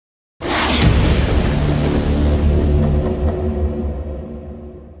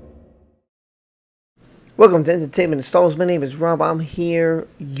Welcome to Entertainment and Star Wars. My name is Rob. I'm here.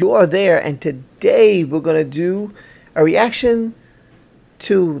 You're there. And today we're going to do a reaction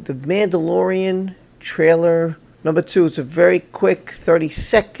to the Mandalorian trailer number 2. It's a very quick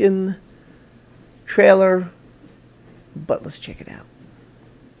 30-second trailer, but let's check it out.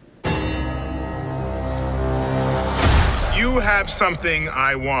 You have something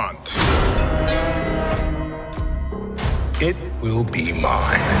I want. It will be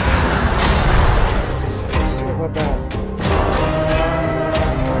mine. What about?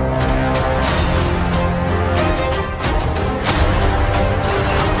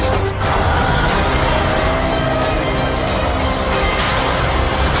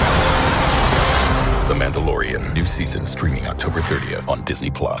 The Mandalorian, new season streaming October 30th on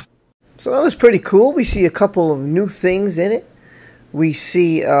Disney+. So that was pretty cool. We see a couple of new things in it. We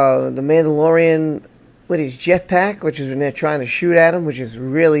see the Mandalorian with his jetpack, which is when they're trying to shoot at him, which is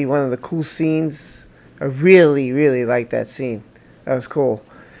really one of the cool scenes. I really like that scene. That was cool.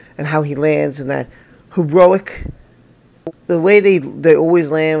 And how he lands in that heroic, the way they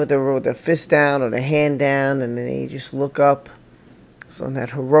always land with their fist down or their hand down, and then they just look up. So in that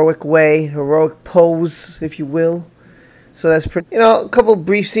heroic way, heroic pose, if you will. So that's pretty, a couple of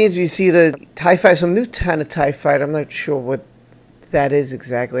brief scenes where you see the TIE fighter, some new kind of TIE fighter. I'm not sure what that is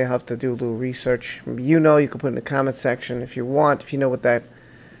exactly. I'll have to do a little research. Maybe you can put in the comment section if you want, if you know what that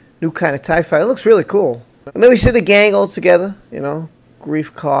new kind of TIE fighter. It looks really cool. And then we see the gang all together,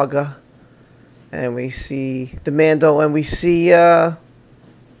 Grief Karga. And we see the Mando, and we see Cara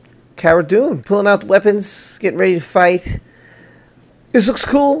Dune pulling out the weapons, getting ready to fight. This looks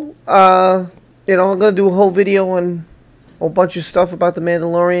cool. I'm going to do a whole video on a whole bunch of stuff about the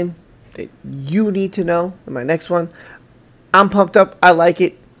Mandalorian that you need to know in my next one. I'm pumped up. I like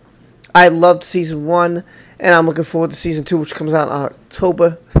it. I loved Season 1, and I'm looking forward to Season 2, which comes out on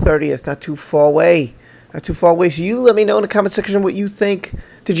October 30th. Not too far away. Not too far away. So you let me know in the comment section what you think.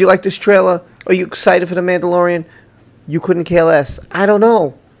 Did you like this trailer? Are you excited for the Mandalorian? You couldn't care less. I don't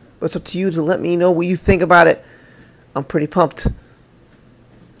know. But it's up to you to let me know what you think about it. I'm pretty pumped.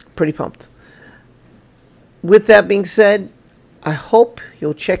 Pretty pumped. With that being said, I hope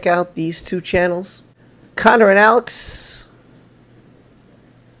you'll check out these two channels. Connor and Alex.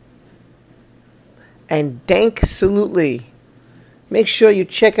 And Dank Salutely. Make sure you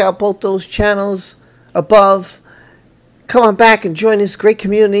check out both those channels above. Come on back and join this great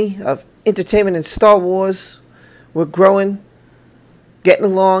community of entertainment and Star Wars. We're growing, getting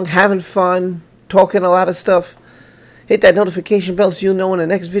along, having fun, talking a lot of stuff. Hit that notification bell so you'll know when the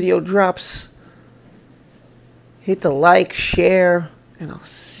next video drops. Hit the like, share, and I'll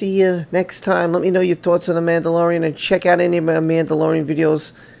see you next time. Let me know your thoughts on the Mandalorian, and check out any of my Mandalorian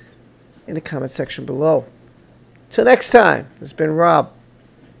videos in the comment section below. Till next time, it's been Rob.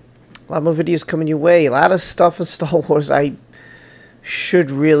 A lot more videos coming your way. A lot of stuff in Star Wars I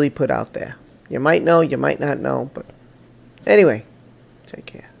should really put out there. You might know, you might not know, but anyway, take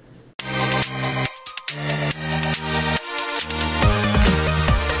care.